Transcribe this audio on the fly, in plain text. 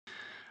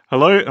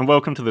Hello and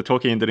welcome to the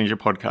Talking Indonesia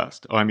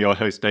podcast. I'm your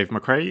host Dave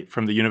McRae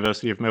from the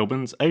University of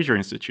Melbourne's Asia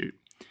Institute.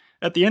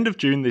 At the end of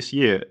June this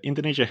year,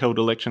 Indonesia held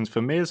elections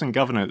for mayors and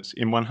governors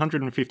in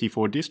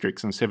 154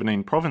 districts and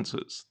 17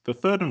 provinces, the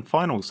third and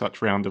final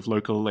such round of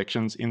local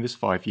elections in this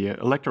 5-year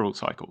electoral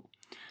cycle.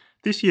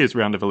 This year's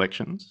round of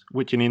elections,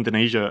 which in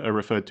Indonesia are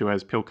referred to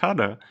as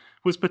Pilkada,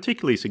 was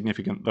particularly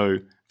significant though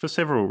for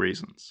several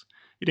reasons.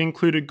 It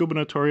included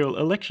gubernatorial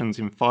elections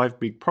in 5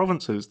 big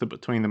provinces that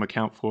between them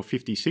account for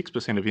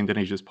 56% of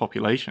Indonesia's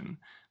population,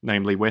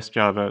 namely West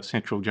Java,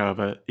 Central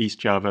Java, East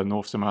Java,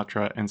 North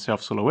Sumatra and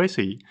South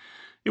Sulawesi.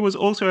 It was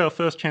also our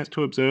first chance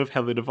to observe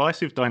how the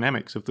divisive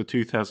dynamics of the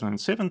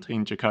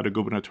 2017 Jakarta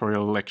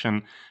gubernatorial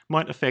election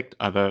might affect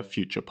other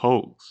future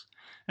polls.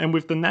 And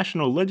with the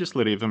national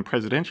legislative and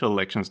presidential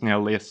elections now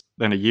less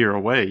than a year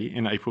away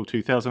in April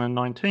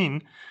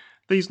 2019,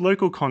 these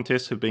local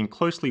contests have been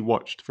closely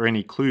watched for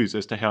any clues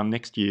as to how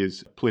next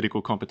year's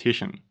political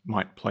competition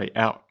might play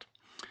out.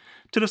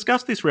 To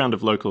discuss this round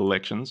of local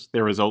elections,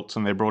 their results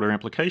and their broader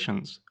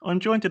implications, I'm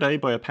joined today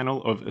by a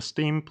panel of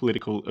esteemed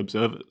political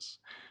observers.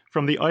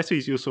 From the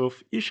Isis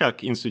Yusof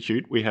Ishak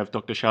Institute, we have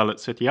Dr. Charlotte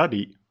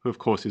Setiadi, who of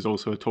course is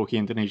also a Talkie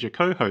Indonesia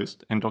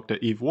co-host, and Dr.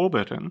 Eve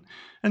Warburton.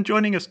 And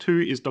joining us too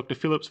is Dr.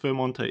 Philips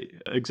Vermonte,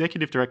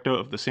 Executive Director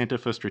of the Centre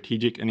for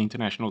Strategic and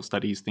International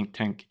Studies think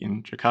tank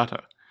in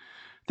Jakarta.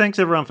 Thanks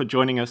everyone for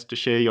joining us to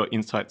share your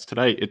insights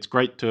today. It's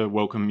great to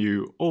welcome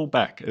you all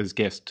back as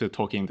guests to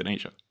Talkie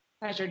Indonesia.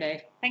 Pleasure,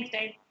 Dave. Thanks,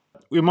 Dave.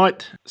 We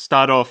might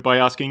start off by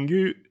asking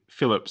you,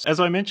 Philips. As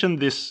I mentioned,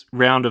 this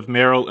round of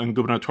mayoral and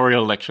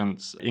gubernatorial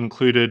elections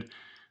included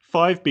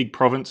 5 big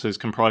provinces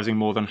comprising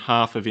more than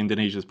half of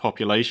Indonesia's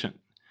population.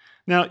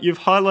 Now, you've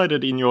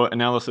highlighted in your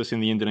analysis in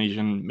the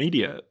Indonesian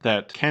media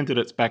that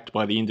candidates backed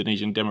by the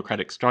Indonesian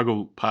Democratic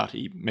Struggle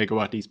Party,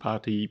 Megawati's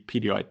party,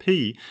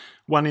 PDIP,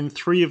 won in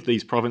 3 of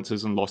these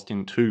provinces and lost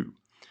in 2.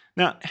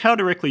 Now, how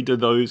directly do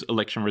those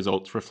election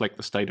results reflect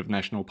the state of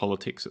national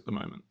politics at the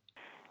moment?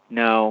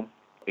 Now,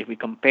 if we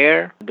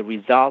compare the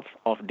results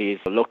of this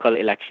local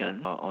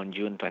election on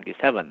June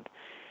 27th,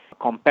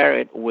 compare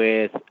it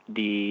with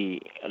the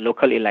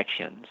local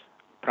elections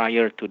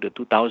prior to the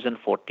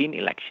 2014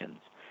 elections,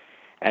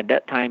 at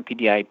that time,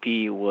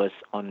 PDIP was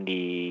on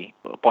the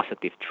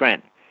positive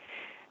trend.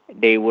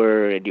 They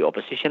were the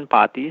opposition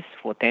parties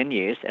for 10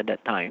 years at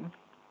that time,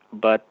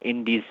 but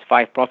in these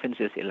 5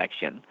 provinces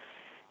election,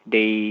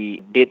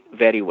 they did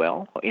very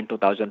well in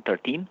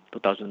 2013,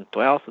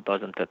 2012,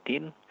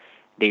 2013.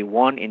 They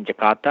won in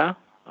Jakarta,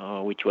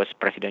 which was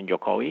President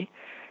Jokowi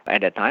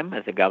at that time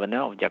as the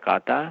governor of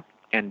Jakarta,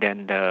 and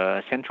then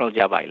the Central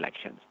Java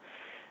elections.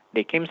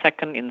 They came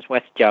second in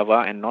West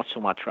Java and North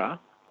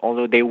Sumatra.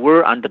 Although they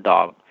were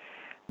underdog,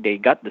 they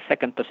got the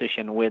second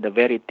position with a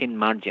very thin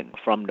margin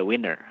from the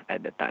winner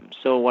at the time.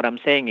 So what I'm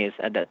saying is,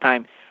 at that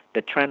time,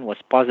 the trend was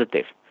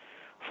positive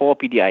for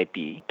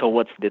PDIP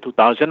towards the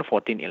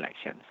 2014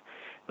 elections.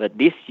 But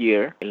this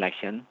year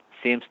election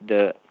seems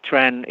the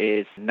trend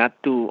is not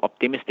too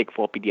optimistic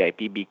for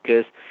PDIP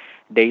because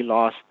they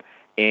lost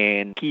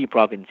in key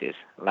provinces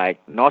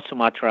like North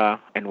Sumatra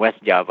and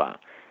West Java.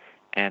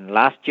 And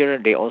last year,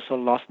 they also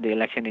lost the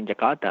election in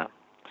Jakarta.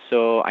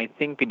 So I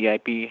think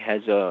PDIP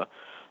has a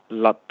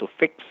lot to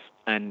fix.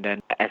 And then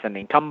as an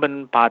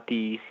incumbent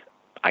party,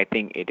 I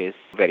think it is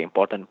very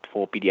important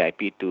for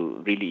PDIP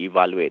to really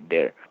evaluate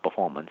their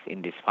performance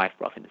in these 5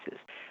 provinces.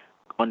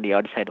 On the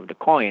other side of the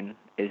coin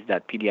is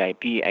that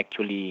PDIP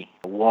actually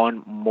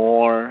won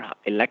more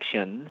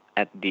elections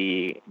at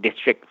the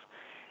district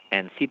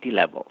and city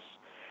levels.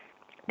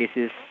 This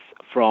is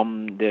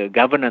from the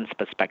governance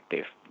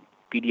perspective.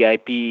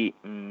 PDIP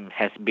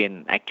has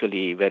been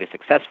actually very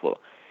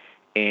successful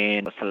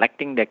in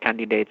selecting their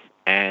candidates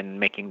and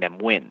making them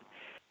win.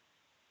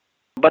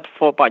 But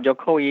for Pak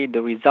Jokowi,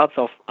 the results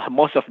of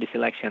most of this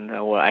election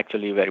were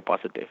actually very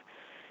positive.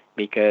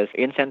 Because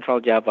in Central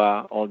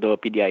Java, although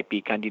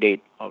PDIP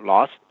candidate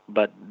lost,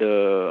 but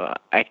the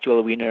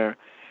actual winner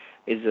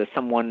is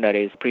someone that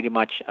is pretty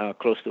much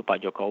close to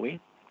Pak Jokowi,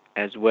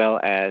 as well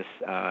as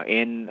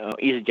in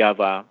East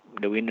Java,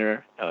 the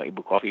winner,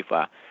 Ibu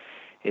Kofifa,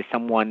 is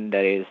someone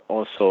that is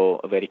also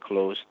very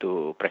close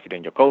to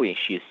President Jokowi.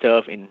 She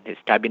served in his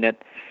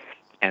cabinet,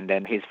 and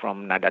then he's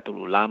from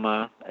Nahdlatul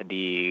Ulama,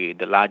 the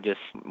largest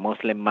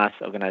Muslim mass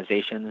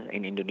organization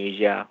in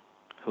Indonesia,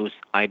 whose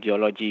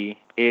ideology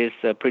is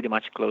pretty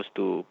much close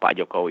to Pak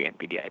Jokowi and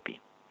PDIP.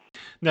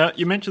 Now,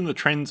 you mentioned the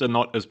trends are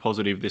not as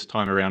positive this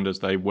time around as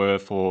they were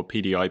for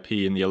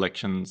PDIP in the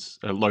elections,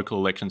 local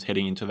elections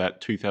heading into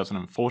that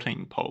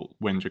 2014 poll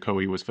when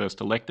Jokowi was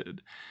first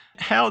elected.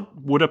 How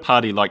would a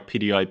party like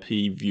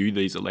PDIP view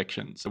these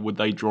elections? Would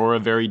they draw a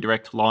very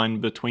direct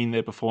line between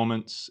their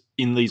performance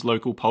in these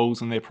local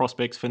polls and their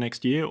prospects for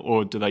next year,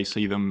 or do they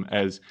see them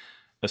as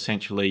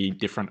essentially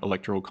different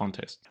electoral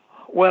contests?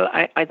 Well,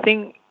 I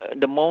think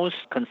the most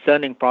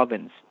concerning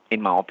province,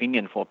 in my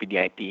opinion, for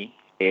PDIP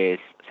is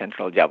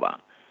Central Java,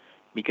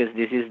 because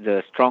this is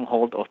the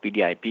stronghold of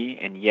PDIP,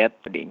 and yet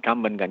the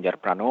incumbent Ganjar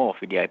Pranowo of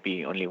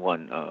PDIP only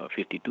won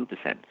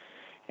 52%.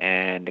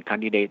 And the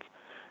candidates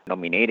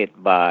nominated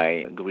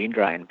by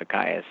Gerindra and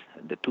PKS,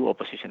 the two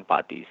opposition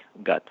parties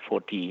got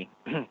 42%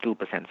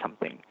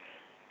 something.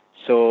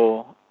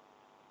 So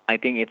I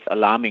think it's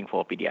alarming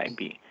for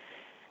PDIP.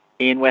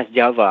 In West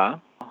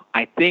Java,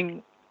 I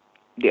think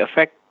the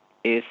effect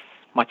is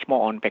much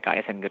more on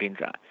PKS and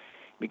Gerindra.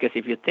 Because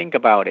if you think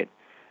about it,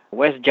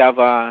 West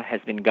Java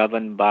has been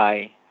governed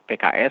by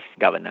PKS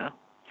governor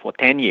for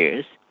 10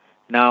 years.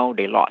 Now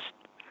they lost.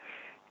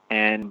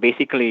 And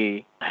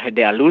basically,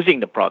 they are losing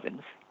the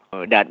province.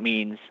 That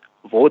means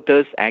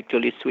voters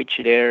actually switch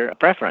their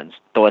preference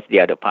towards the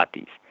other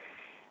parties.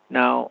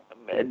 Now,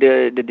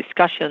 the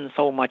discussion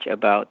so much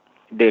about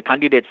the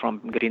candidates from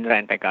Gerindra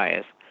and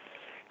PKS,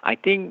 I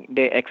think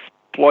they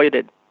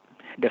exploited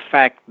the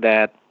fact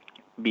that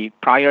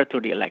prior to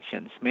the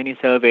elections, many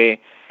surveys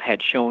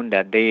had shown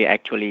that they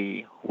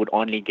actually would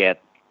only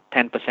get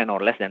 10% or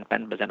less than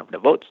 10% of the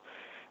votes,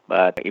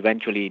 but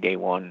eventually they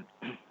won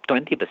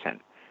 20%.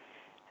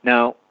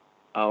 Now,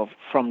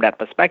 from that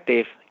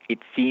perspective, it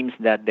seems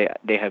that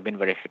they have been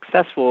very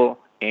successful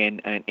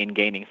in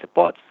gaining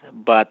support,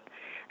 but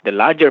the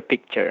larger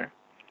picture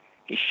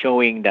is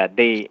showing that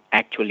they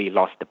actually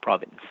lost the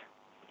province.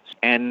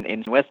 And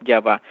in West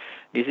Java,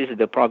 this is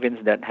the province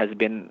that has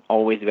been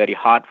always very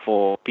hard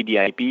for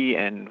PDIP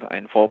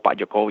and for Pak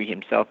Jokowi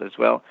himself as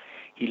well.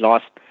 He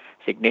lost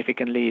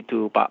significantly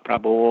to Pak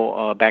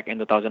Prabowo back in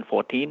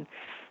 2014.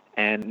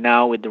 And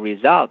now with the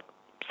result,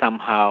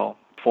 somehow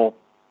for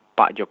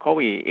Pak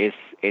Jokowi,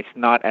 it's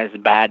not as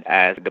bad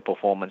as the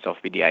performance of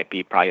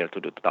PDIP prior to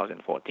the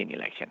 2014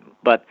 election.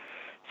 But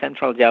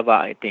Central Java,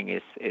 I think,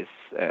 is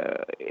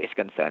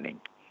concerning.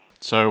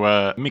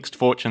 So mixed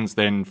fortunes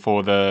then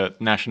for the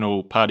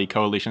national party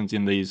coalitions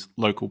in these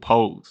local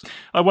polls.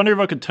 I wonder if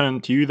I could turn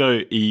to you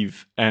though,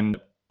 Eve, and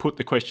put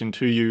the question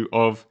to you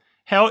of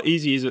how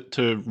easy is it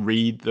to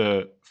read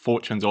the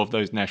fortunes of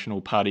those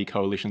national party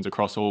coalitions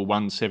across all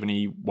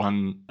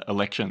 171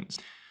 elections?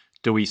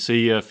 Do we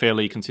see a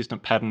fairly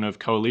consistent pattern of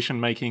coalition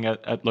making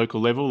at local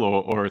level,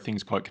 or are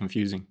things quite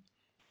confusing?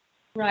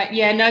 Right.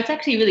 Yeah. No, it's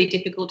actually really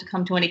difficult to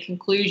come to any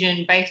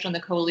conclusion based on the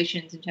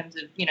coalitions in terms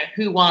of,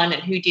 who won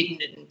and who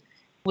didn't. And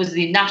was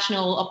the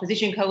national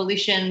opposition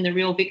coalition the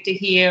real victor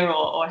here,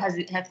 or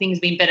have things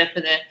been better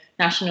for the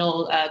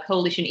national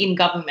coalition in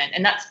government?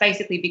 And that's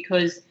basically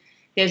because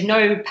there's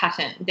no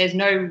pattern. There's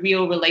no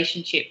real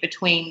relationship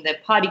between the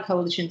party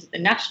coalitions at the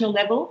national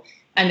level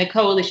and the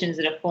coalitions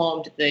that are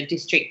formed at the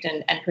district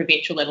and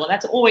provincial level. And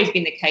that's always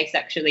been the case,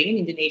 actually, in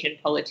Indonesian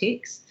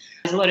politics.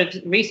 There's a lot of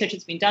research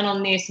that's been done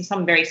on this, and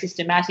some very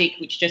systematic,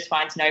 which just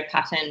finds no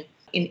pattern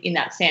in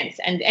that sense.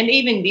 And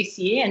even this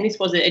year, and this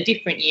was a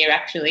different year,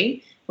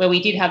 actually, where we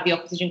did have the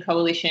opposition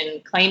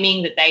coalition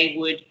claiming that they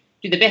would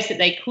do the best that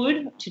they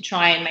could to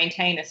try and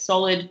maintain a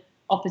solid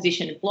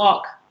opposition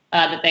bloc,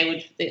 that they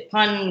would,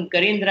 PAN,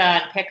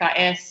 Gerindra and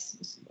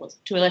PKS,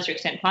 to a lesser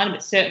extent PAN,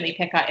 but certainly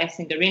PKS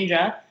and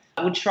Gerindra,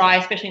 would try,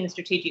 especially in the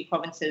strategic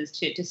provinces,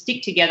 to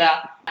stick together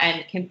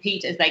and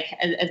compete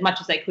as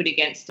much as they could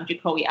against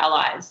Jokowi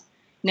allies.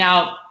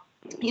 Now,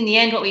 in the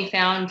end, what we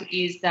found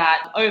is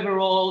that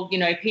overall,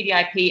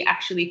 PDIP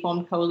actually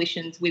formed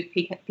coalitions with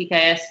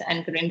PKS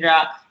and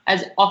Gerindra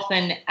as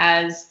often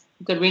as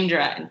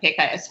Gerindra and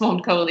PKS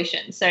formed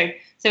coalitions. So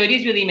it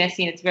is really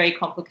messy and it's very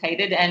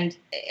complicated. And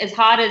as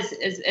hard as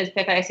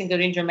PKS and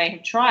Gerindra may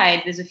have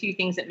tried, there's a few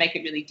things that make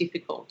it really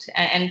difficult.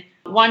 And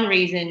one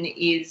reason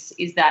is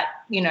that,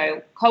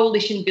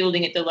 coalition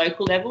building at the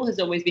local level has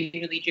always been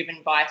really driven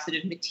by sort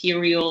of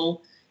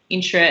material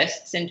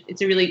interests, and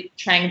it's a really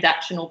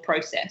transactional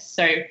process.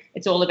 So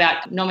it's all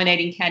about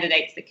nominating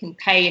candidates that can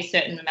pay a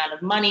certain amount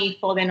of money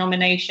for their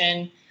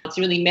nomination. It's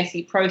a really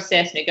messy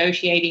process,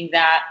 negotiating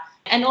that.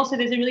 And also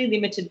there's a really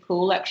limited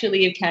pool,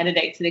 actually, of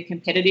candidates that are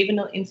competitive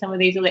in some of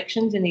these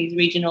elections, in these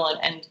regional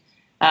and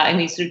in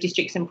these sort of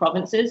districts and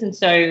provinces. And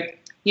so,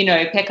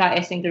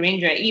 PKS and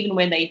Gerindra, even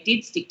when they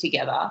did stick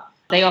together,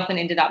 they often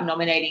ended up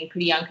nominating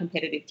pretty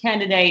uncompetitive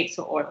candidates,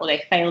 or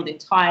they failed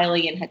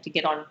entirely and had to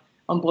get on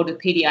board with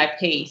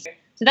PDIP.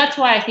 So that's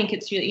why I think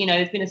it's really,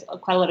 there's been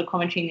quite a lot of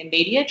commentary in the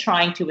media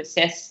trying to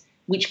assess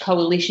which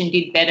coalition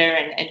did better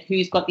and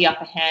who's got the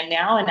upper hand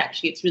now. And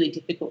actually, it's really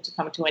difficult to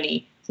come to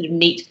any sort of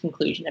neat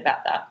conclusion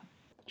about that.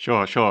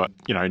 Sure.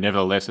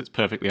 Nevertheless, it's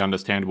perfectly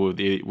understandable with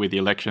the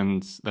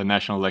elections, the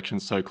national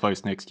elections so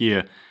close next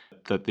year,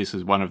 that this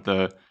is one of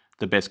the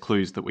best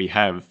clues that we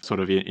have, sort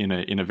of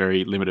in a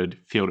very limited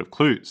field of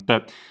clues.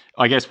 But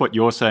I guess what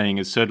you're saying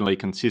is certainly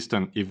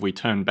consistent if we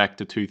turn back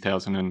to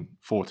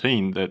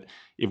 2014, that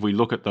if we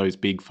look at those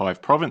big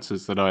 5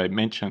 provinces that I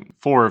mentioned,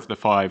 4 of the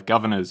 5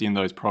 governors in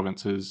those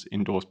provinces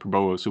endorsed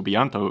Prabowo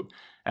Subianto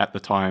at the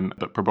time,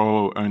 but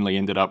Prabowo only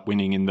ended up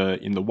winning in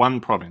the one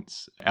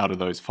province out of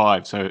those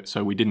 5.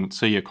 So we didn't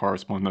see a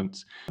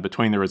correspondence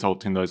between the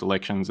results in those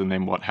elections and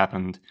then what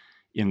happened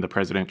in the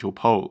presidential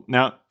poll.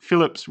 Now,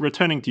 Phillips,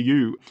 returning to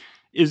you,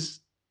 is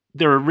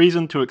there a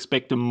reason to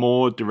expect a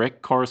more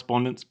direct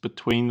correspondence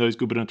between those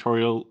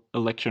gubernatorial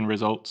election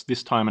results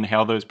this time and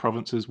how those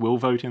provinces will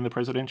vote in the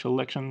presidential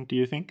election, do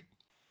you think?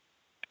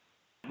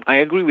 I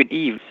agree with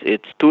Eve.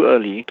 It's too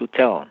early to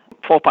tell.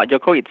 For Pak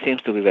Jokowi, it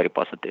seems to be very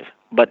positive,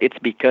 but it's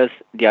because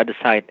the other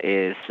side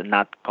is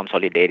not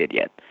consolidated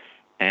yet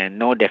and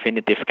no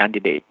definitive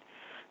candidate.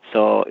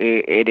 So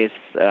it is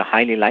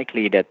highly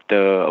likely that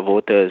the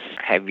voters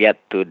have yet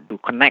to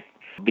connect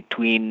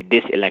between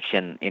this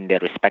election in their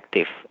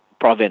respective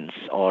province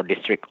or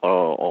district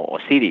or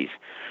cities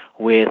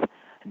with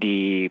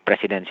the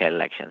presidential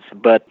elections.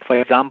 But for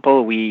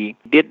example, we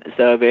did a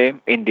survey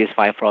in these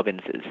 5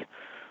 provinces.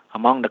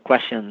 Among the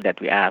questions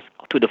that we asked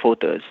to the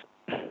voters,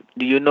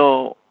 do you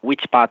know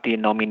which party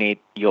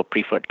nominate your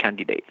preferred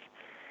candidates?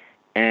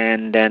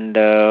 And then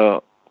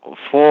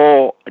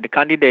for the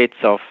candidates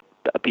of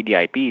the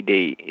PDIP,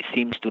 they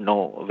seems to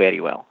know very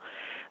well.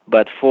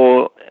 But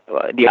for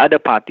the other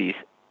parties,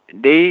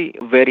 they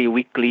very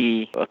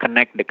weakly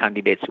connect the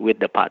candidates with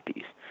the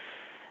parties.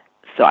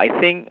 So I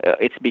think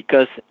it's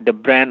because the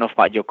brand of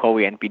Pak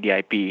Jokowi and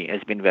PDIP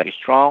has been very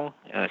strong.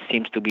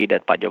 Seems to be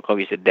that Pak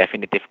Jokowi is a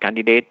definitive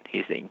candidate.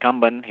 He's the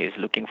incumbent. He's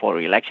looking for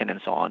re-election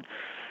and so on.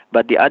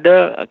 But the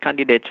other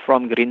candidates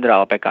from Gerindra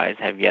or PKS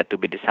have yet to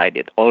be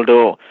decided.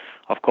 Although,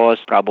 of course,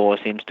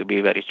 Prabowo seems to be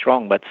very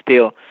strong. But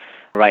still,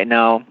 right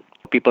now,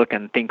 people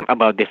can think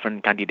about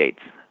different candidates.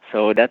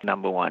 So that's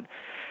number one.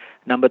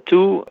 Number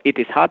two, it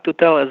is hard to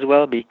tell as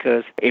well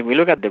because if we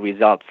look at the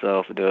results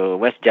of the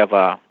West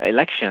Java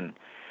election,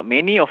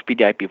 many of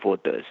PDIP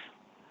voters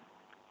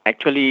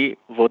actually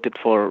voted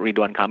for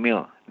Ridwan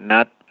Kamil,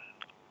 not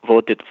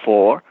voted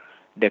for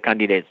the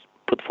candidates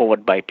put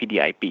forward by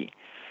PDIP.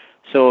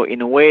 So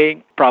in a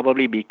way,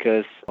 probably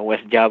because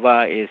West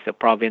Java is a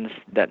province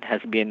that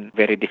has been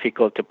very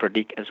difficult to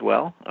predict as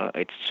well.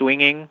 It's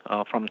swinging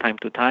from time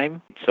to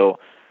time. So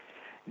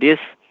this,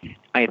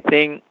 I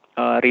think,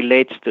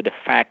 relates to the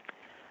fact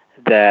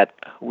that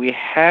we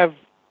have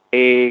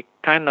a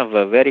kind of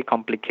a very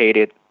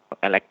complicated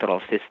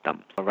electoral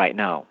system right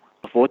now.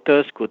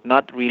 Voters could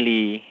not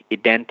really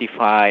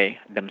identify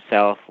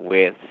themselves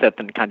with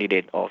certain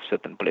candidates of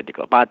certain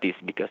political parties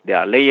because there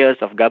are layers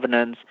of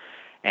governance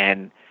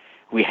and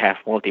we have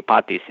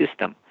multi-party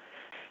system.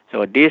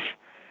 So these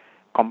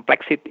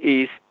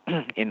complexities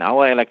in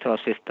our electoral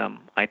system,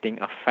 I think,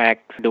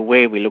 affect the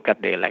way we look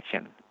at the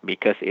election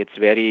because it's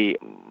very,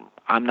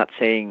 I'm not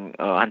saying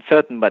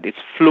uncertain, but it's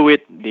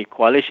fluid. The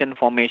coalition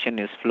formation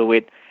is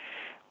fluid.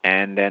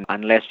 And then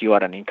unless you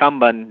are an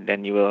incumbent,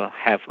 then you will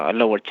have a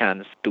lower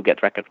chance to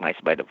get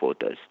recognized by the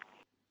voters.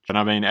 And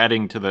I mean,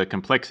 adding to the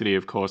complexity,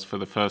 of course, for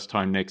the first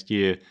time next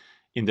year,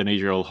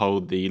 Indonesia will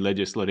hold the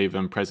legislative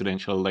and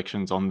presidential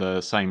elections on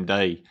the same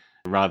day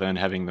rather than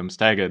having them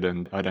staggered.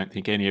 And I don't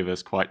think any of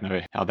us quite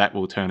know how that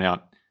will turn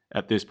out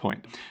at this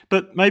point.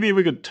 But maybe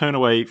we could turn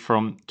away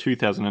from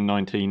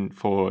 2019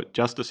 for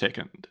just a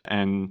second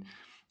and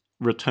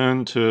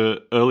return to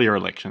earlier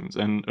elections.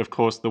 And of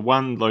course, the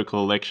one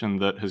local election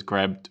that has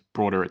grabbed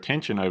broader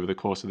attention over the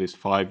course of this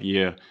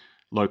 5-year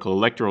local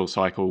electoral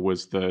cycle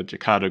was the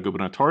Jakarta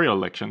gubernatorial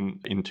election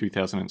in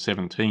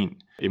 2017,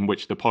 in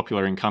which the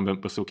popular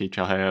incumbent Basuki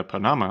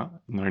Cahayapurnama,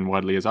 known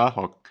widely as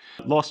Ahok,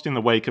 lost in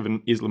the wake of an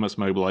Islamist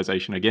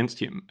mobilization against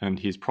him and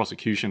his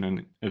prosecution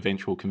and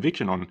eventual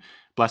conviction on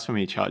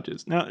blasphemy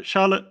charges. Now,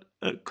 Charlotte,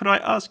 could I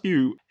ask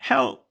you,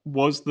 how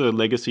was the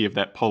legacy of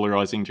that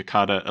polarizing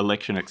Jakarta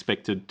election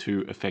expected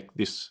to affect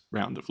this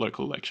round of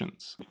local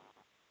elections?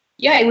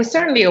 Yeah, it was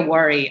certainly a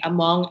worry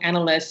among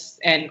analysts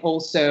and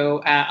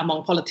also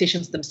among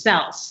politicians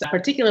themselves,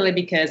 particularly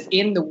because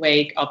in the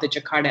wake of the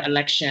Jakarta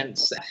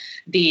elections,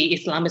 the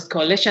Islamist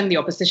coalition, the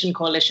opposition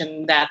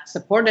coalition that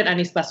supported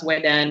Anies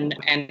Baswedan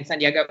and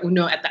Sandiaga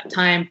Uno at that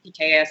time,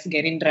 PKS,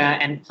 Gerindra,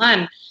 and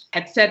PAN,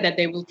 had said that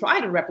they will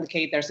try to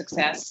replicate their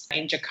success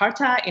in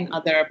Jakarta, in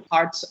other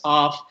parts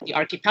of the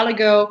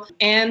archipelago.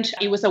 And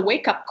it was a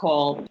wake-up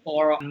call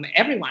for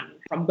everyone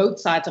from both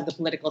sides of the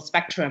political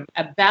spectrum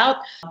about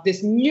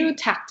this new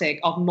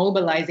tactic of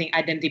mobilizing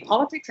identity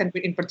politics and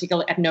in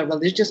particular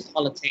ethno-religious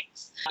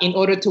politics in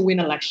order to win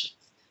elections.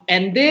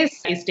 And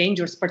this is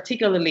dangerous,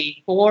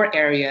 particularly for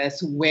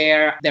areas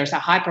where there's a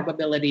high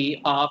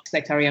probability of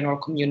sectarian or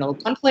communal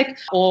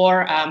conflict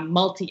or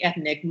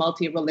multi-ethnic,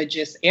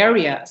 multi-religious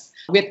areas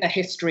with a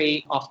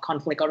history of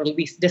conflict or at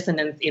least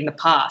dissonance in the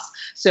past.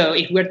 So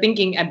if we're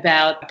thinking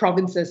about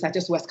provinces such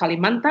as West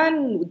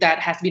Kalimantan that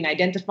has been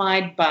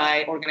identified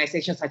by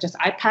organizations such as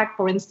IPAC,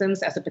 for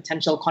instance, as a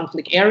potential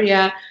conflict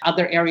area,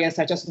 other areas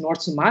such as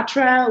North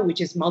Sumatra, which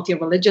is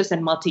multi-religious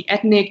and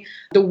multi-ethnic,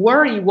 the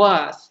worry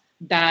was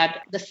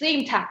that the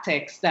same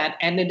tactics that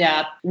ended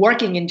up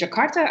working in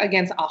Jakarta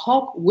against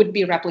Ahok would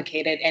be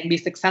replicated and be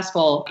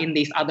successful in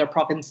these other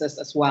provinces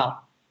as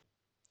well.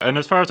 And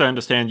as far as I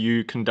understand,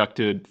 you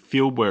conducted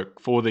fieldwork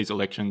for these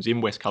elections in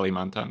West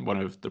Kalimantan,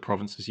 one of the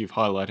provinces you've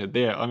highlighted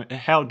there. I mean,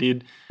 how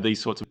did these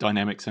sorts of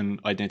dynamics and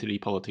identity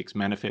politics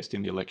manifest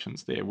in the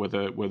elections there? Were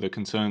the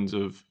concerns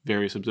of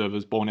various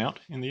observers borne out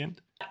in the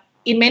end?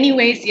 In many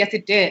ways, yes,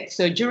 it did.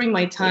 So during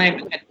my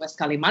time at West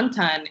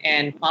Kalimantan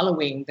and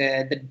following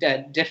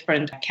the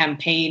different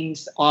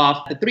campaigns of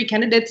the three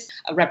candidates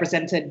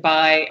represented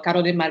by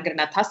Caroline Margaret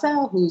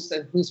Natasa, who's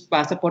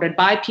supported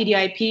by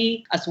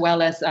PDIP as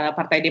well as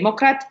Partai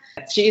Demokrat.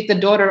 She is the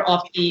daughter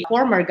of the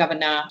former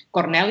governor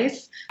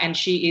Cornelis, and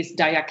she is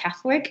Dayak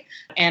Catholic.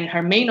 And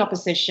her main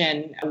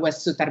opposition was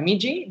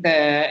Sutarmiji,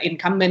 the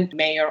incumbent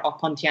mayor of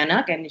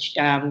Pontianak,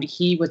 and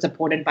he was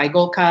supported by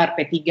Golkar,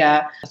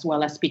 P3, as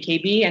well as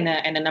PKB and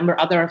a number of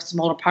other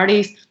smaller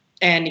parties.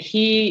 And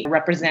he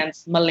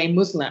represents Malay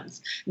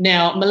Muslims.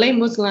 Now, Malay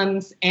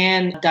Muslims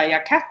and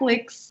Dayak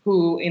Catholics,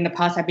 who in the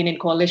past have been in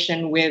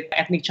coalition with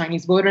ethnic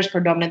Chinese voters,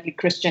 predominantly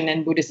Christian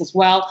and Buddhist as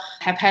well,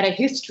 have had a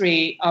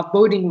history of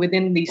voting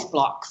within these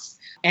blocs.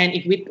 And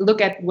if we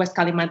look at West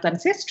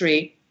Kalimantan's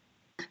history,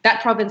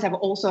 that province have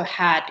also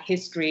had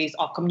histories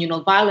of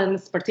communal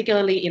violence,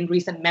 particularly in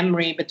recent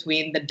memory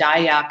between the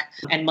Dayak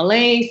and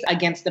Malays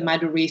against the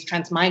Madurese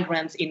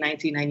transmigrants in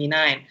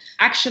 1999.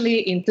 Actually,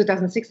 in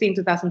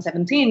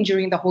 2016-2017,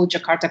 during the whole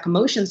Jakarta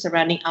commotion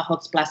surrounding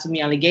Ahok's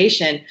blasphemy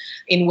allegation,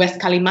 in West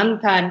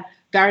Kalimantan,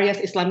 various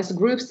Islamist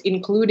groups,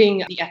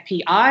 including the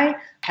FPI,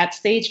 had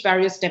staged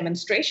various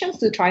demonstrations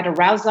to try to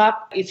rouse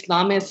up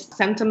Islamist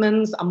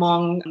sentiments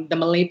among the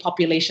Malay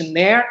population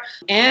there.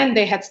 And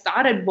they had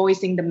started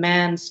voicing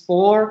demands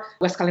for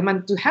West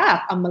Kalimantan to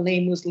have a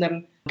Malay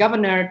Muslim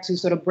governor to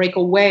sort of break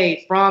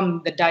away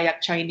from the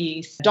Dayak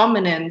Chinese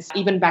dominance,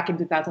 even back in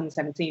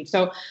 2017.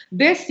 So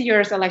this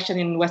year's election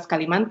in West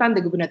Kalimantan,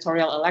 the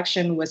gubernatorial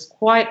election, was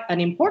quite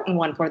an important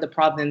one for the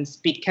province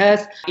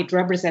because it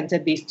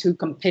represented these two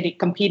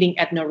competing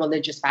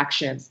ethno-religious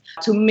factions.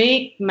 To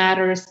make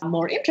matters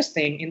more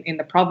interesting in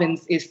the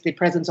province is the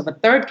presence of a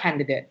third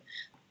candidate,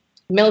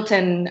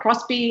 Milton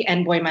Crosby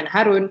and Boyman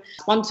Harun,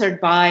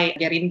 sponsored by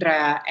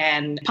Gerindra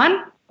and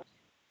PAN.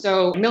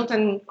 So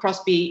Milton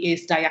Crosby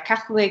is Dayak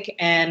Catholic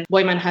and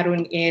Boyman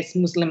Harun is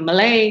Muslim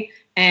Malay.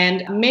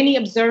 And many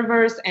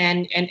observers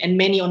and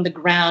many on the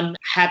ground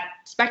had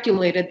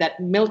speculated that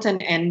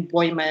Milton and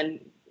Boyman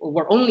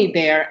were only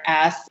there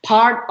as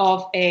part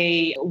of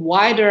a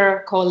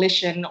wider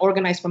coalition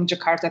organized from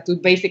Jakarta to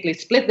basically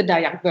split the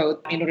Dayak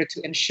vote in order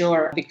to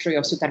ensure victory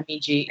of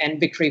Sutarmiji and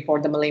victory for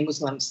the Malay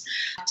Muslims.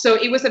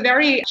 So it was a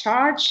very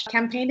charged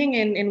campaigning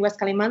in West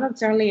Kalimantan.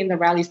 Certainly in the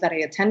rallies that I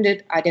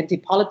attended, identity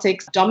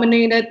politics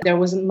dominated. There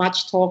wasn't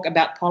much talk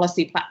about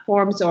policy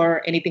platforms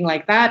or anything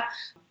like that.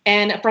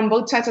 And from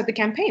both sides of the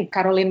campaign,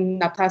 Caroline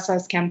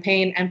Natasa's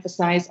campaign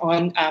emphasized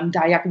on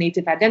Dayak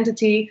native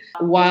identity,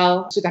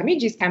 while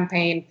Sutarmiji's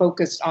campaign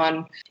focused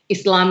on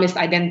Islamist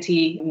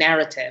identity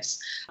narratives.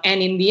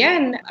 And in the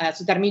end,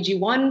 Sutarmiji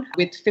won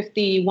with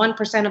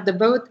 51% of the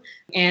vote.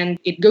 And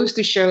it goes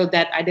to show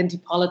that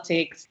identity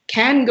politics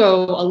can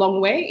go a long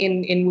way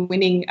in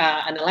winning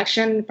an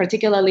election,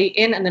 particularly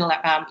in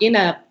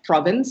a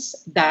province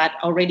that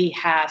already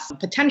has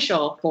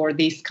potential for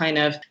these kind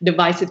of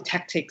divisive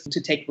tactics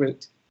to take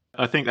root.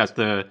 I think that's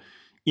the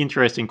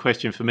interesting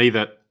question for me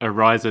that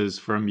arises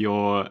from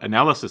your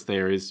analysis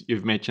there is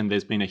you've mentioned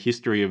there's been a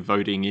history of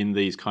voting in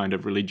these kind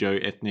of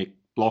religio-ethnic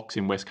blocs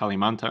in West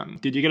Kalimantan.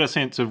 Did you get a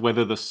sense of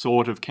whether the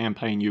sort of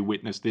campaign you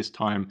witnessed this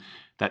time,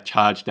 that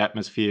charged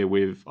atmosphere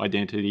with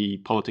identity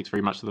politics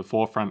very much to the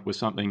forefront, was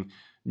something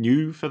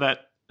new for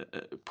that?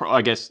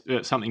 I guess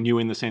something new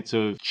in the sense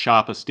of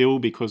sharper still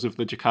because of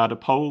the Jakarta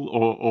poll,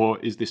 or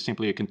is this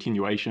simply a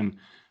continuation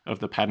of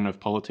the pattern of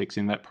politics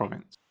in that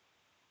province?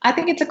 I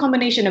think it's a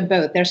combination of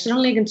both. There's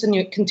certainly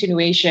a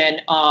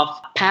continuation of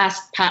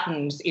past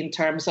patterns in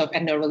terms of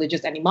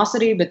ethno-religious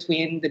animosity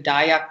between the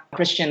Dayak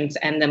Christians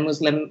and the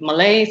Muslim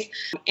Malays.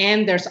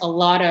 And there's a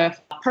lot of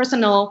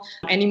personal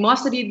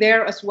animosity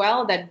there as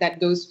well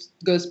that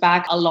goes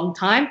back a long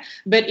time.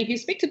 But if you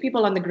speak to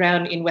people on the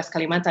ground in West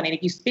Kalimantan, and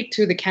if you speak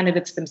to the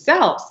candidates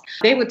themselves,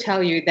 they would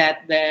tell you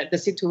that the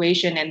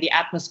situation and the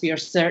atmosphere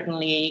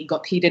certainly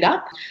got heated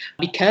up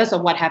because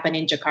of what happened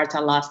in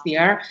Jakarta last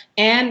year.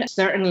 And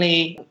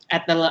certainly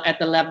at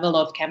the level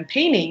of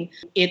campaigning,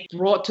 it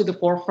brought to the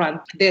forefront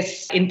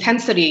this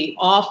intensity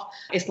of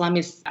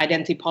Islamist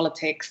identity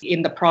politics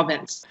in the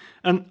province.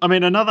 And I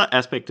mean, another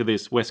aspect of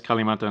this West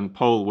Kalimantan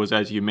poll was,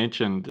 as you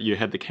mentioned, you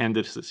had the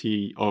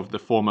candidacy of the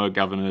former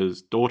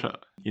governor's daughter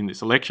in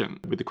this election,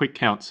 with the quick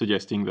count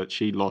suggesting that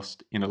she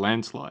lost in a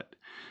landslide.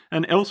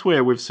 And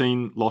elsewhere, we've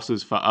seen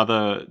losses for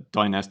other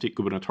dynastic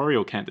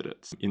gubernatorial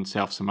candidates. In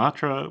South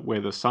Sumatra,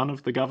 where the son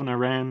of the governor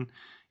ran,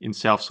 in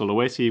South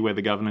Sulawesi, where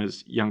the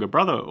governor's younger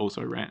brother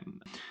also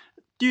ran.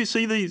 Do you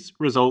see these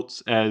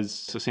results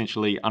as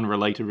essentially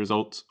unrelated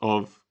results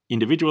of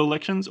individual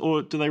elections,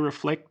 or do they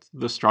reflect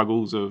the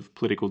struggles of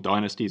political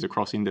dynasties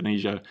across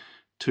Indonesia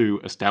to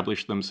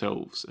establish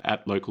themselves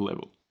at local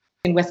level?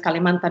 In West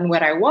Kalimantan,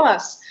 where I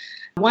was,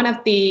 one of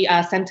the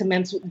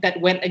sentiments that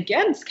went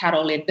against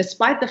Caroline,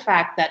 despite the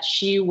fact that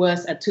she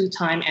was a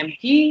two-time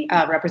MP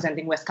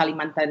representing West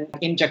Kalimantan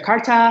in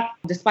Jakarta,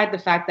 despite the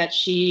fact that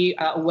she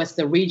was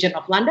the regent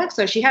of Landak,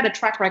 so she had a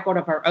track record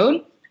of her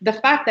own, the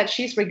fact that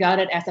she's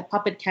regarded as a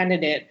puppet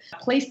candidate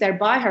placed there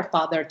by her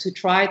father to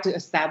try to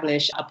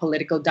establish a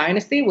political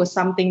dynasty was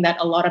something that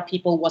a lot of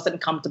people wasn't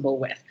comfortable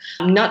with.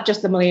 Not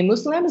just the Malay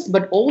Muslims,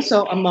 but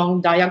also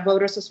among Dayak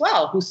voters as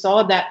well, who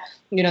saw that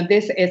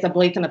this is a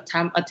blatant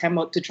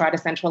attempt to try to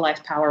centralize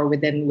power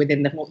within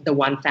the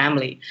one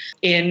family.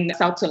 In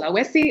South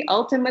Sulawesi,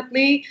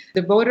 ultimately,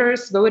 the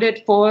voters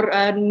voted for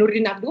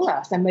Nurdin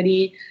Abdullah,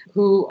 somebody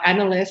who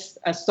analysts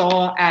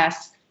saw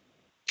as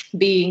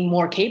being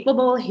more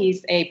capable.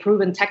 He's a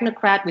proven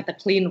technocrat with a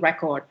clean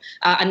record.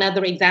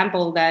 Another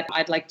example that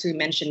I'd like to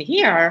mention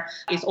here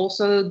is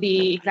also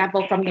the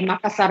example from the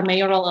Makassar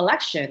mayoral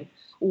election,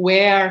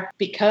 where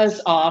because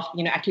of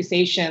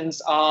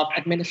accusations of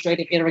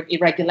administrative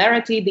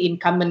irregularity, the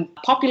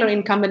popular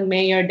incumbent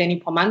mayor Denny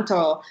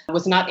Pomanto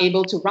was not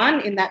able to run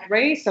in that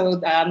race. So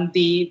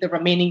the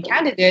remaining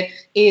candidate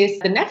is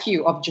the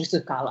nephew of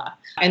Jusuf Kalla,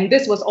 and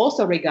this was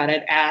also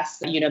regarded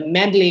as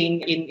meddling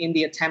in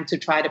the attempt to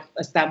try to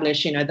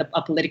establish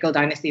a political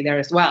dynasty there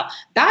as well.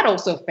 That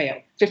also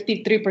failed.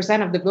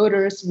 53% of the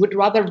voters would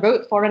rather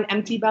vote for an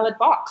empty ballot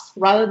box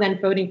rather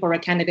than voting for a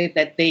candidate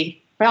that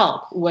they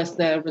felt was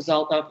the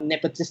result of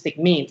nepotistic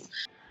means.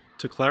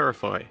 To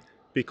clarify,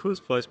 because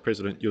Vice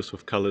President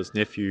Jusuf Kalla's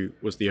nephew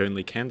was the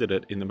only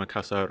candidate in the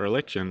Makassar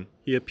election,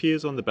 he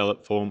appears on the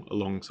ballot form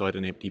alongside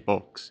an empty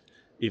box.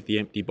 If the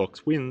empty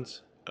box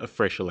wins, a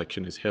fresh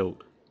election is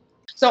held.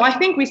 So I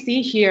think we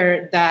see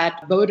here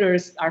that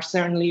voters are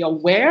certainly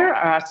aware,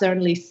 are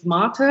certainly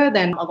smarter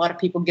than a lot of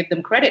people give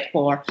them credit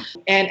for.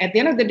 And at the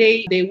end of the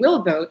day, they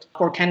will vote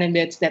for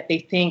candidates that they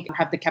think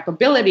have the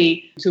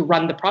capability to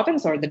run the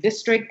province or the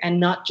district,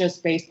 and not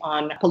just based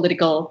on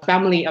political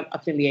family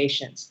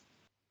affiliations.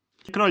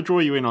 Can I draw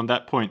you in on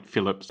that point,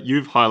 Philip?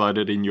 You've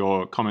highlighted in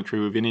your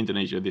commentary within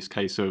Indonesia this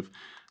case of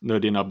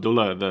Nurdin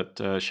Abdullah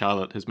that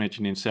Charlotte has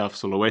mentioned in South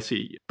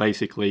Sulawesi,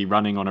 basically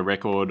running on a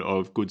record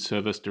of good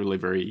service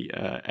delivery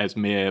as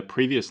mayor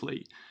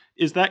previously.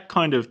 Is that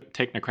kind of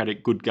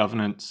technocratic good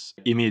governance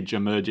image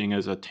emerging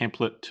as a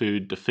template to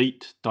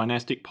defeat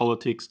dynastic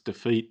politics,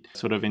 defeat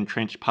sort of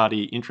entrenched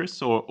party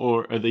interests,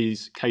 or are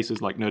these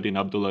cases like Nurdin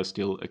Abdullah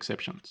still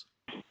exceptions?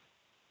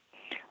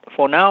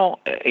 For now,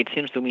 it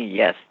seems to me,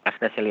 yes,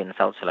 especially in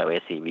South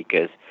Sulawesi,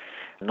 because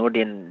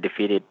Nurdin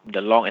defeated the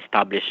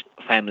long-established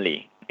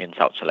family in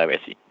South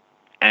Sulawesi.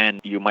 And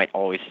you might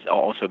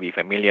also be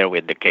familiar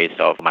with the case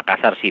of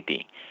Makassar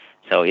City.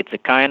 So it's a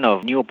kind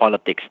of new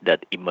politics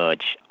that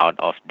emerged out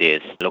of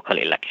these local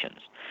elections.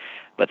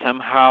 But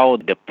somehow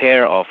the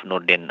pair of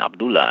Nurdin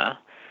Abdullah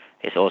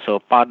is also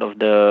part of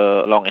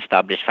the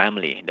long-established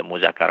family, the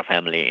Muzakkar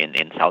family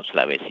in South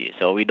Sulawesi.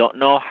 So we don't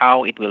know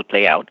how it will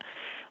play out.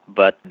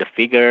 But the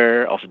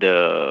figure of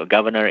the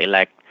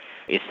governor-elect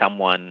is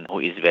someone who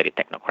is very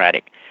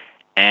technocratic.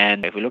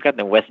 And if we look at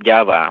the West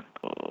Java,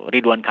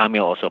 Ridwan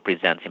Kamil also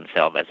presents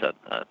himself as a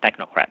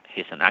technocrat.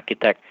 He's an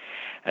architect.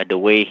 The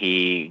way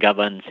he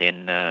governs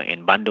in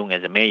Bandung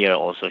as a mayor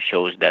also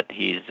shows that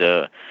he's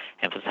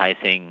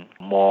emphasizing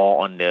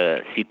more on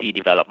the city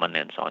development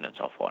and so on and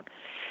so forth.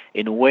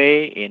 In a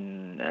way,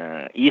 in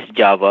East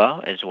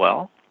Java as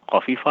well,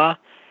 Khofifah,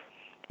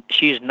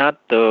 she's not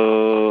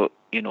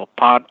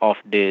part of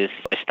this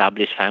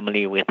established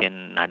family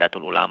within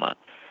Nahdlatul Ulama.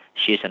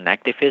 She's an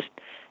activist.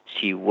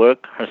 She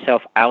worked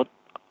herself out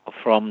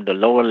from the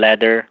lower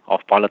ladder of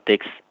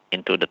politics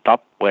into the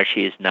top where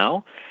she is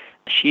now.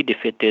 She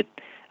defeated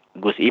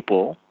Gus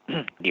Ipul,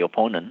 the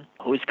opponent,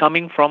 who is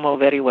coming from a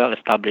very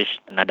well-established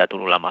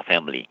Nahdlatul Ulama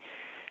family.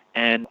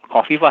 And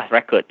Khofifah's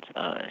record,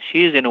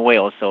 she is in a way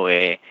also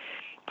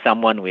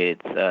someone with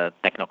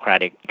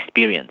technocratic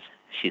experience.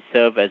 She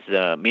served as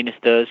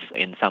ministers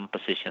in some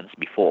positions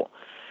before.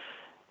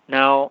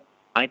 Now,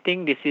 I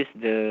think this is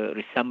the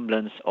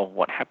resemblance of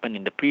what happened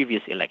in the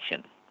previous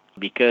election,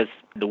 because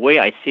the way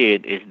I see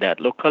it is that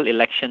local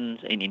elections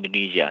in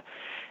Indonesia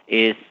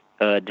is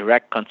a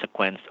direct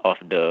consequence of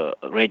the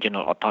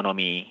regional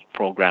autonomy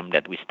program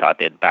that we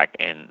started back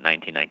in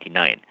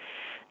 1999.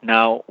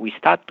 Now, we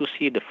start to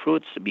see the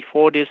fruits.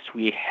 Before this,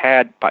 we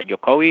had Pak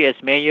Jokowi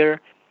as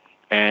mayor,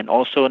 and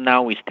also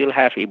now we still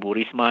have Ibu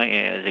Risma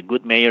as a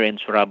good mayor in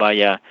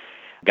Surabaya,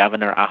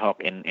 Governor Ahok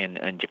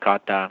in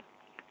Jakarta,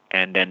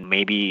 and then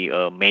maybe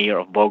mayor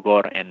of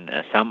Bogor and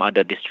some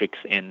other districts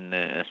in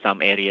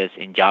some areas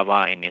in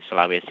Java and in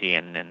Sulawesi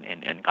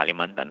and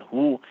Kalimantan,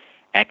 who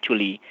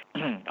actually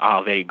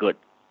are very good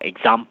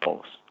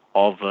examples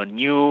of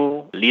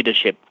new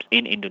leadership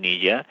in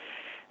Indonesia,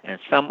 and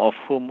some of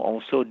whom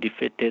also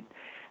defeated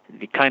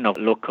the kind of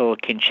local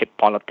kinship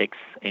politics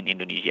in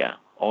Indonesia.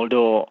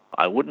 Although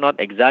I would not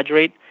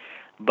exaggerate,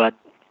 but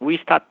we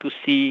start to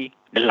see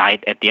the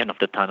light at the end of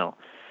the tunnel.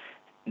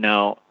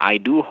 Now, I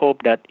do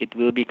hope that it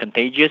will be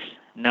contagious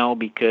now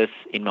because,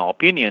 in my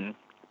opinion,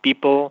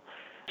 people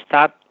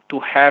start to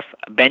have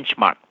a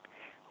benchmark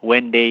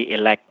when they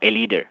elect a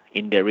leader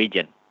in their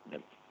region.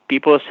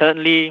 People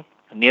certainly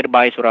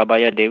nearby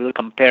Surabaya, they will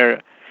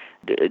compare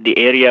the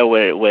area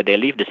where they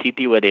live, the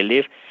city where they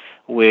live,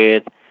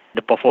 with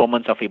the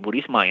performance of Ibu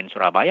Risma in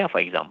Surabaya, for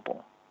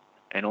example.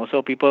 And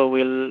also people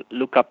will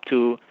look up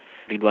to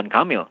Ridwan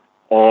Kamil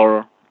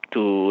or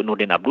to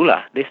Nurdin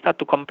Abdullah. They start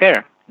to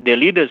compare their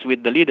leaders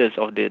with the leaders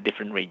of the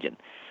different region.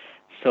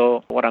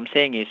 So what I'm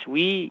saying is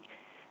we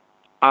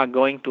are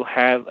going to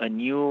have a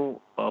new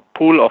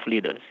pool of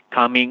leaders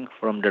coming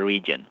from the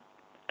region,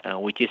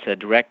 which is a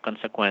direct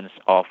consequence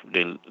of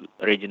the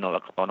regional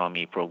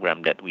autonomy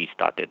program that we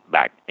started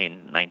back in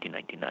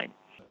 1999.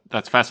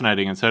 That's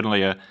fascinating, and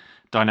certainly a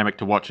dynamic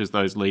to watch as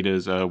those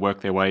leaders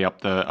work their way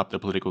up the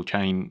political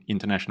chain,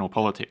 international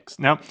politics.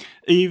 Now,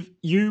 Eve,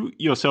 you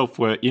yourself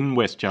were in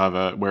West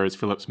Java, whereas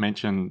Phillips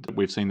mentioned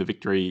we've seen the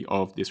victory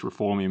of this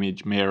reform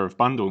image Mayor of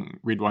Bandung,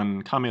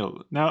 Ridwan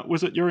Kamil. Now,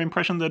 was it your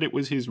impression that it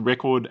was his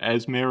record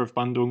as Mayor of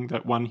Bandung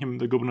that won him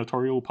the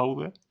gubernatorial poll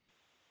there?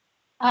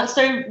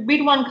 So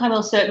Ridwan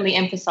Kamil certainly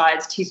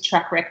emphasised his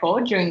track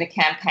record during the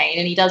campaign,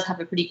 and he does have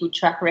a pretty good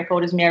track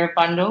record as Mayor of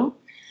Bandung.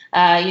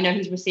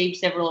 He's received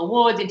several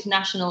awards,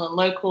 international and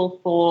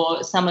local,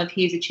 for some of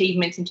his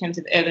achievements in terms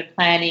of urban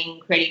planning,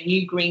 creating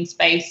new green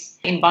space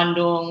in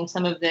Bandung,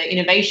 some of the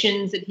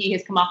innovations that he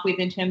has come up with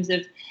in terms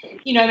of,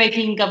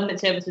 making government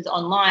services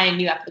online,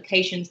 new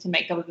applications to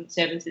make government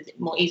services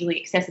more easily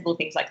accessible,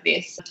 things like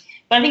this.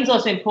 But I think it's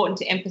also important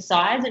to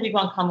emphasise that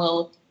Ridwan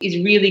Kamil is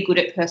really good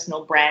at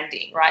personal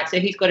branding, right? So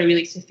he's got a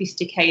really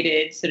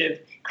sophisticated sort of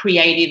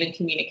creative and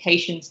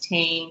communications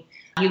team.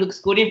 He looks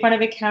good in front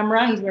of a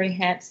camera. He's very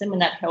handsome,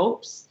 and that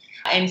helps.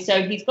 And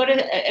so he's got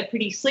a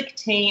pretty slick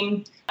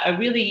team, a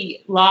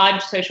really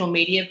large social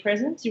media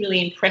presence, a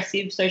really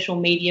impressive social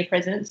media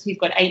presence. He's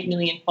got 8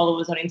 million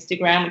followers on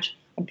Instagram, which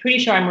I'm pretty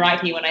sure I'm right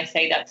here when I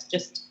say that's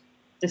just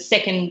the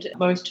second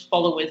most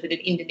followers that an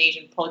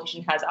Indonesian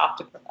politician has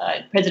after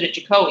President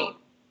Jokowi.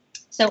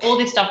 So all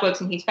this stuff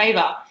works in his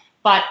favour.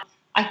 But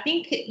I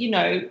think,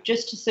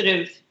 just to sort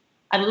of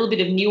add a little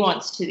bit of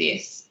nuance to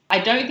this, I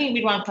don't think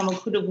Ridwan Kamil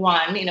could have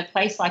won in a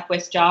place like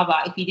West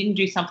Java if he didn't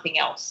do something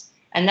else.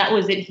 And that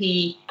was that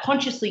he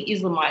consciously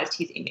Islamized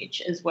his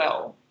image as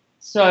well.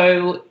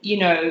 So,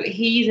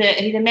 he's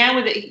a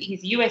man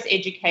he's US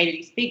educated,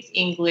 he speaks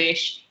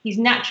English, he's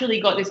naturally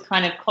got this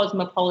kind of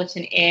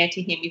cosmopolitan air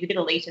to him, he's a bit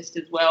elitist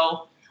as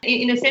well.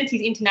 In a sense,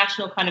 his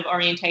international kind of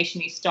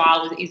orientation, his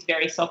style is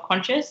very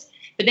self-conscious,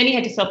 but then he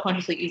had to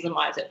self-consciously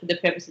Islamize it for the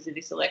purposes of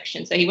this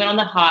election. So he went on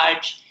the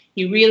Hajj,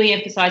 he really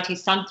emphasized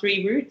his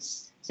Santri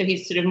roots, so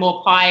his sort of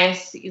more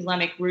pious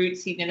Islamic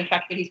roots, the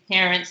fact that his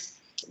parents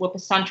were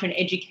Pesantren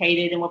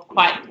educated and were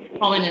quite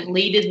prominent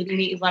leaders within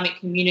the Islamic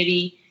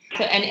community.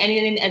 So, and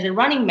then as a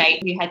running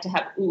mate, we had to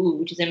have UU,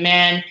 which is a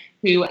man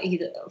who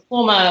he's a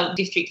former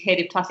district head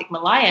of Tasik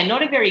Malaya,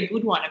 not a very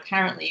good one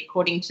apparently,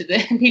 according to the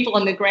people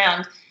on the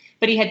ground.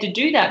 But he had to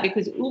do that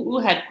because UU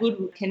had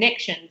good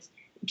connections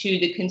to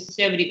the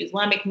conservative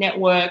Islamic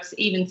networks,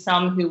 even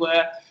some who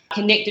were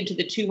connected to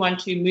the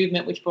 212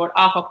 movement, which brought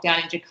Ahok down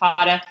in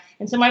Jakarta.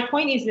 And so my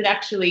point is that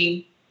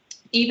actually,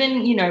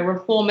 even,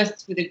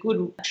 reformists with a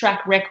good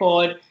track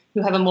record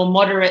who have a more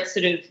moderate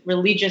sort of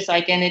religious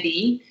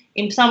identity,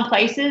 in some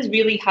places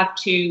really have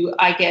to,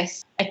 I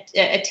guess,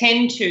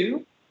 attend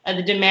to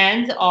the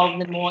demands of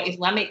the more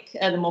Islamic,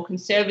 the more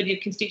conservative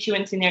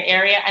constituents in their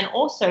area, and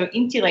also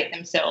insulate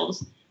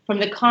themselves from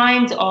the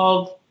kinds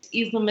of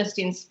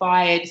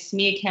Islamist-inspired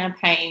smear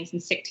campaigns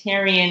and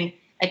sectarian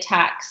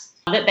attacks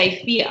that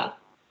they fear,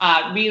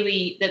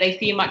 that they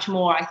fear much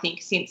more, I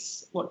think,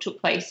 since what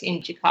took place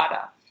in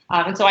Jakarta.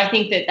 And so I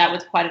think that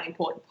was quite an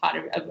important part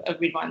of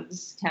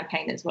Ridwan's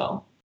campaign as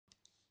well.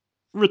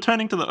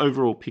 Returning to the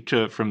overall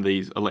picture from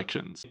these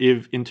elections,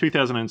 if in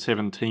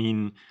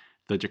 2017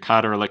 the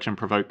Jakarta election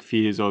provoked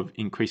fears of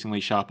increasingly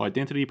sharp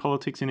identity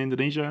politics in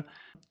Indonesia,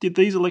 did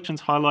these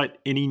elections highlight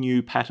any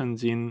new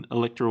patterns in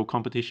electoral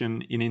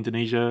competition in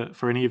Indonesia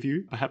for any of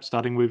you, perhaps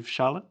starting with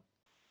Charlotte?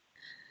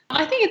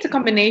 I think it's a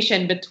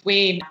combination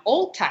between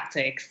old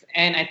tactics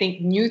and I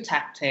think new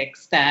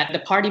tactics that the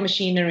party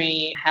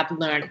machinery have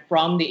learned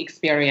from the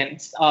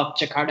experience of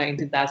Jakarta in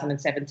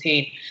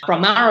 2017.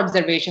 From our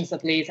observations,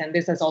 at least, and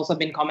this has also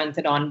been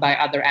commented on by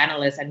other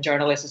analysts and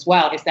journalists as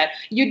well, is that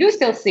you do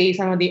still see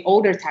some of the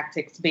older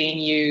tactics being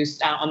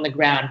used on the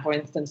ground. For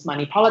instance,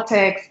 money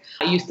politics.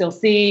 You still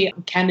see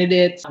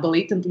candidates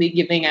blatantly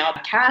giving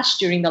out cash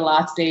during the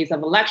last days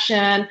of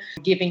election,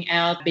 giving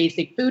out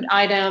basic food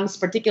items,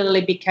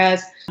 particularly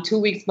because 2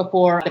 weeks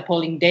before the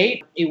polling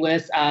date, it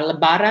was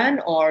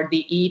Lebaran or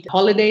the Eid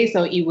holiday.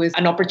 So it was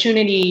an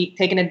opportunity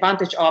taken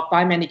advantage of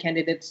by many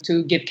candidates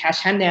to give cash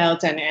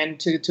handouts and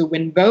to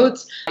win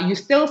votes. You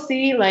still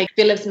see, like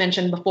Phillips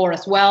mentioned before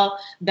as well,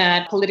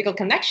 that political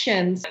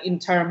connections in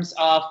terms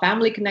of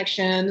family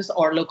connections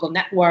or local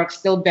networks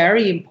still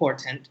very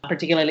important,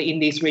 particularly in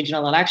these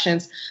regional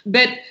elections.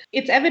 But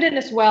it's evident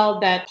as well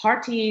that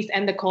parties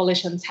and the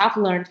coalitions have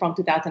learned from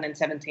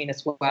 2017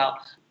 as well.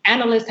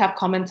 Analysts have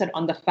commented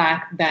on the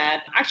fact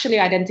that actually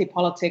identity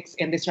politics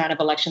in this round of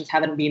elections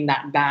haven't been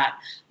that bad.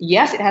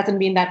 Yes, it hasn't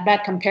been that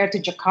bad compared to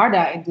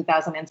Jakarta in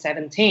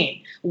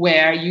 2017,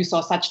 where you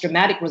saw such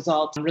dramatic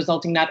results,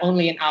 resulting not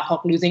only in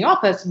Ahok losing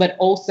office, but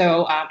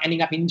also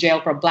ending up in jail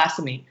for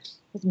blasphemy.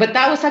 But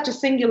that was such a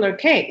singular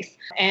case.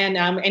 And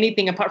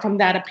anything apart from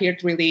that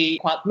appeared really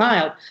quite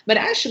mild. But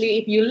actually,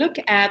 if you look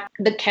at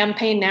the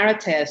campaign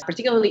narratives,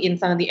 particularly in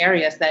some of the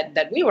areas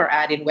that we were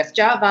at in West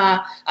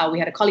Java, we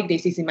had a colleague,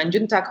 Desi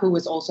Simanjuntak, who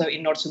was also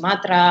in North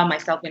Sumatra,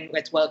 myself in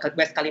West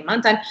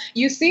Kalimantan.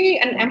 You see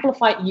an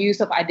amplified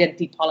use of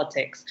identity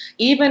politics,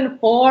 even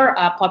for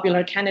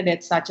popular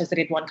candidates such as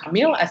Ridwan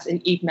Kamil, as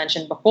Eve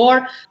mentioned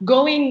before,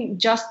 going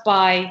just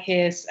by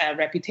his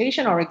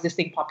reputation or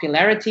existing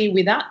popularity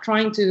without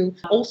trying to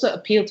also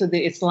appeal to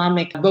the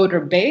Islamic voter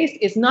base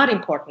is not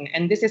important.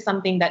 And this is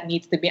something that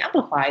needs to be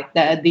amplified,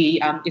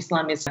 the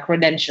Islamist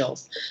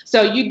credentials.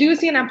 So you do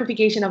see an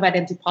amplification of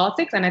identity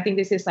politics. And I think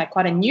this is like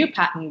quite a new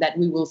pattern that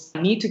we will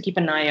need to keep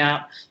an eye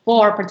out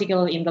for,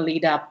 particularly in the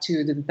lead up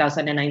to the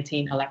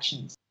 2019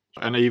 elections.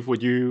 And Eve,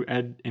 would you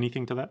add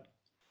anything to that?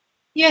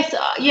 Yes,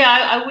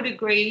 I would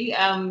agree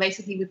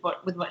basically with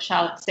what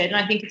Charlotte said. And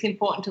I think it's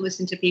important to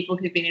listen to people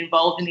who've been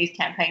involved in these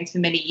campaigns for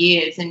many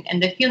years.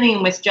 And the feeling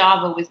in West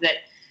Java was that,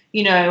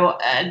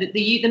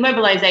 the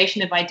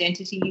mobilization of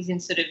identities in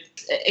sort of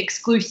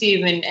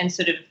exclusive and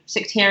sort of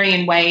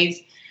sectarian ways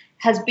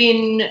has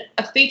been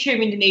a feature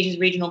of Indonesia's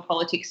regional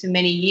politics for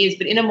many years,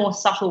 but in a more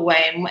subtle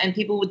way. And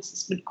people would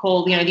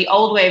call, the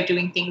old way of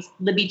doing things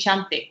lebih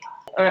cantik,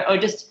 or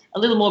just a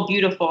little more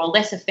beautiful or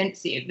less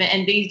offensive.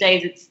 And these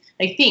days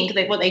they think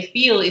that what they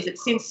feel is that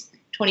since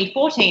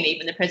 2014,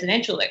 even the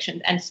presidential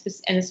elections,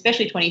 and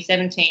especially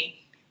 2017,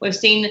 we've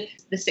seen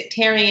the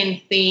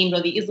sectarian themed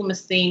or the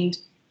Islamist themed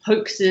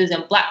hoaxes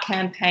and black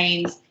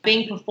campaigns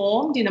being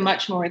performed in a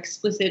much more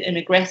explicit and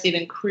aggressive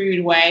and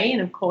crude way.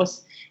 And of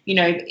course,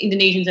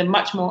 Indonesians are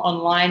much more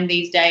online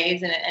these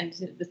days, and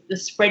the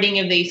spreading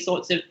of these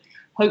sorts of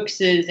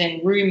hoaxes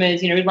and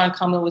rumours. Ridwan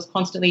Kamil was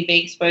constantly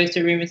being exposed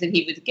to rumours that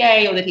he was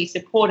gay or that he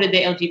supported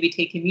the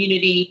LGBT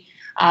community.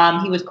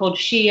 He was called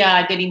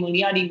Shia. Deddy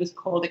Mulyadi was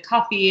called a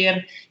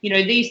kafir.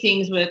 These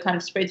things were kind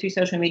of spread through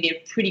social media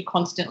pretty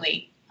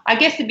constantly. I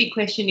guess the big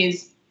question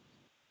is,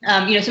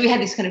 so we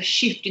had this kind of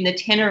shift in the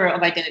tenor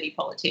of identity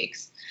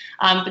politics.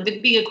 But the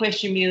bigger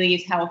question really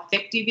is, how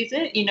effective is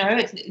it?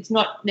 It's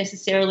not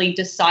necessarily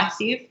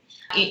decisive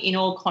in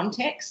all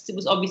contexts. It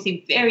was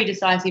obviously very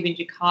decisive in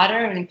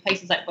Jakarta, and in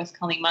places like West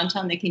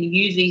Kalimantan, they can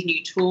use these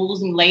new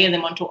tools and layer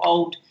them onto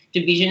old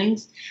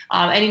divisions.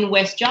 And in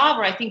West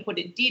Java, I think what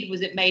it did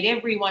was it made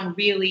everyone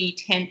really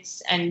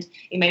tense, and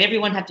it made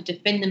everyone have to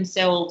defend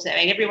themselves. It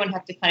made everyone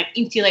have to kind of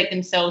insulate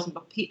themselves and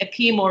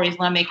appear more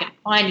Islamic and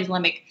find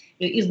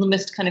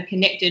Islamist kind of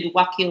connected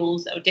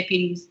wakils or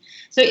deputies.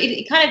 So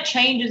it kind of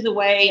changes the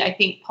way I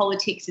think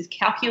politics is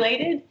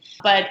calculated,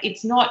 but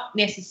it's not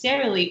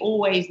necessarily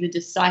always the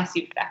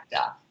decisive factor.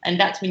 And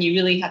that's when you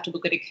really have to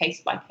look at a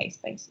case-by-case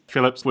basis.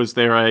 Phillips, was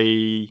there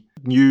a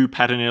new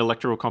pattern in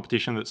electoral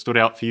competition that stood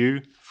out for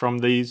you from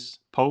these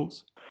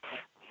polls?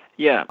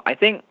 Yeah, I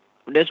think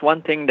there's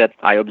one thing that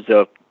I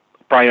observed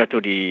prior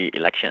to the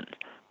election.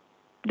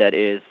 That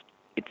is,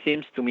 it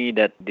seems to me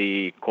that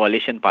the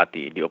coalition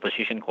party, the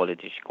opposition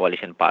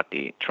coalition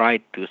party,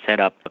 tried to set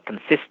up a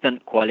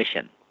consistent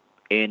coalition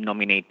in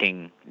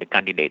nominating the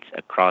candidates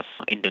across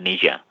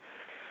Indonesia.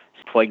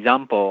 For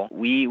example,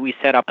 we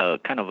set up a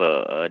kind of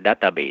a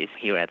database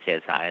here at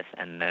CSIS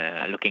and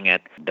looking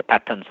at the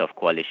patterns of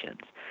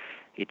coalitions.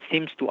 It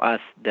seems to us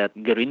that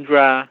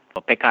Gerindra,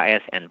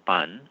 PKS, and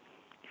PAN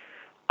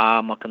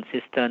are more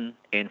consistent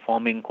in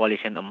forming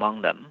coalition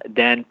among them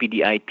than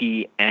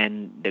PDIP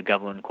and the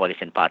government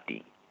coalition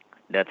party.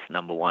 That's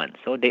number one.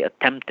 So they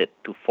attempted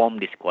to form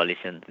this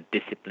coalition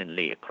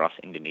disciplinedly across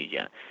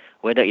Indonesia.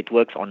 Whether it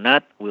works or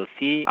not, we'll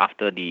see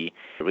after the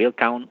real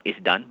count is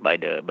done by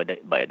the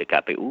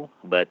KPU.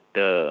 But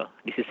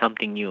this is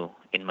something new,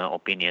 in my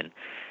opinion.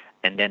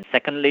 And then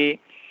secondly,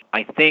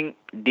 I think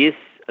this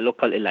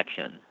local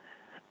election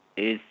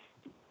is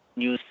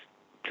news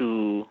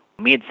to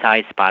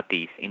mid-sized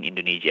parties in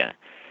Indonesia.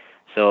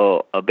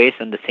 So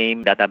based on the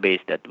same database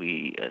that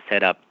we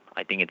set up,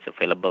 I think it's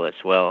available as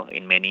well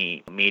in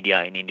many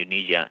media in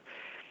Indonesia.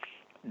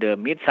 The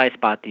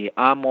mid-sized parties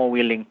are more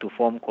willing to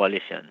form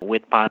coalition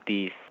with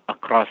parties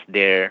across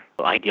their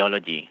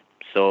ideology.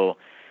 So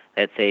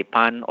let's say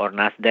PAN or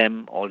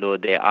Nasdem, although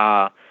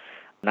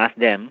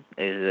Nasdem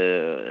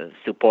is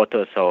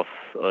supporters of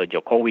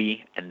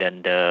Jokowi and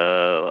then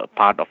the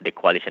part of the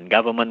coalition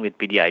government with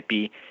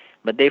PDIP,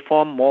 but they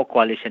form more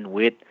coalition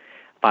with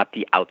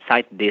party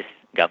outside this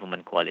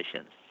government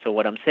coalition. So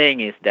what I'm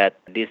saying is that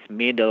this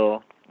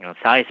middle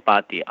size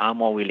party are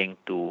more willing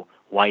to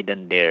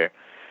widen their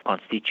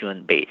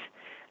constituent base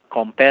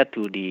compared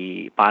to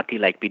the party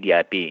like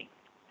PDIP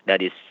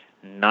that is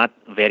not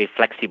very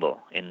flexible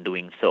in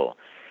doing so.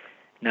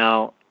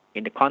 Now,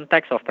 in the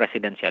context of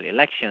presidential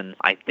elections,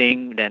 I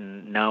think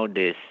then now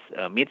this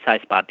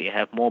mid-sized party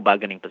have more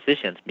bargaining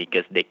positions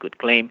because they could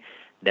claim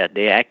that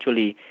they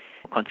actually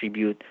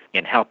contribute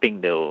in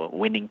helping the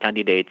winning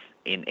candidates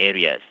in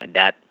areas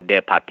that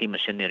their party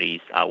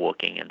machineries are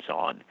working and so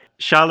on.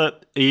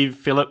 Charlotte, Eve,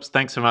 Phillips,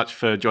 thanks so much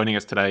for joining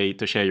us today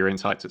to share your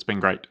insights. It's been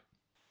great.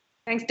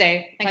 Thanks,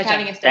 Dave. Thanks for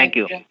having us, Dave. Thank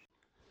you.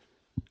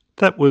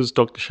 That was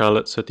Dr.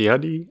 Charlotte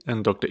Setiadi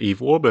and Dr.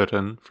 Eve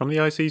Warburton from the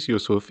Aziz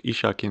Yusuf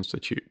Ishak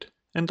Institute,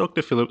 and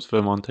Dr. Phillips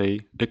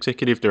Vermonte,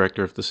 Executive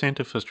Director of the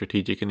Centre for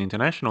Strategic and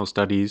International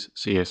Studies,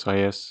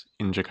 CSIS,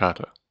 in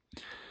Jakarta.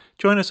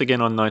 Join us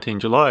again on 19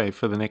 July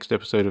for the next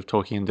episode of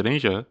Talking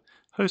Indonesia,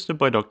 hosted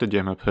by Dr.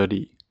 Gemma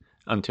Purdy.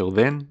 Until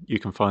then, you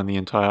can find the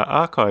entire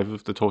archive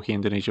of the Talking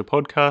Indonesia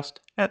podcast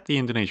at the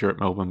Indonesia at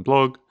Melbourne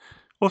blog,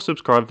 or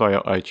subscribe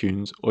via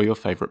iTunes or your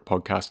favourite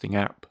podcasting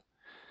app.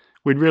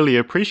 We'd really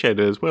appreciate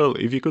it as well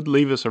if you could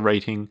leave us a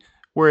rating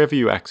wherever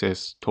you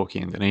access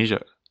Talking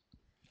Indonesia.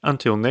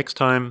 Until next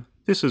time,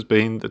 this has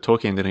been the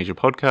Talking Indonesia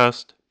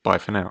podcast. Bye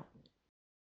for now.